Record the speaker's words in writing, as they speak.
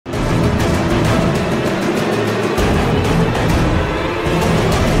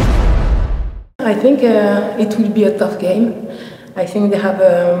I think it will be a tough game. I think they have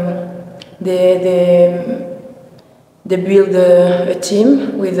they build a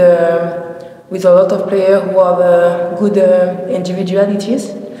team with a lot of players who have good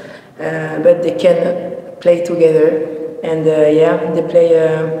individualities, but they can play together, and yeah, they play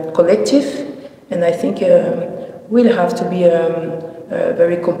collective, and I think we'll have to be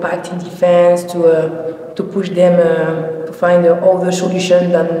very compact in defense to push them to find other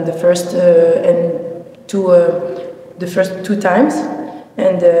solutions than the first two times,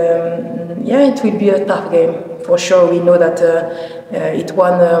 and yeah, it will be a tough game for sure. We know that it's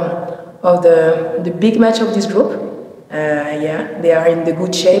one of the big match of this group. Yeah, they are in the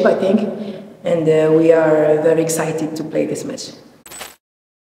good shape, I think, and we are very excited to play this match.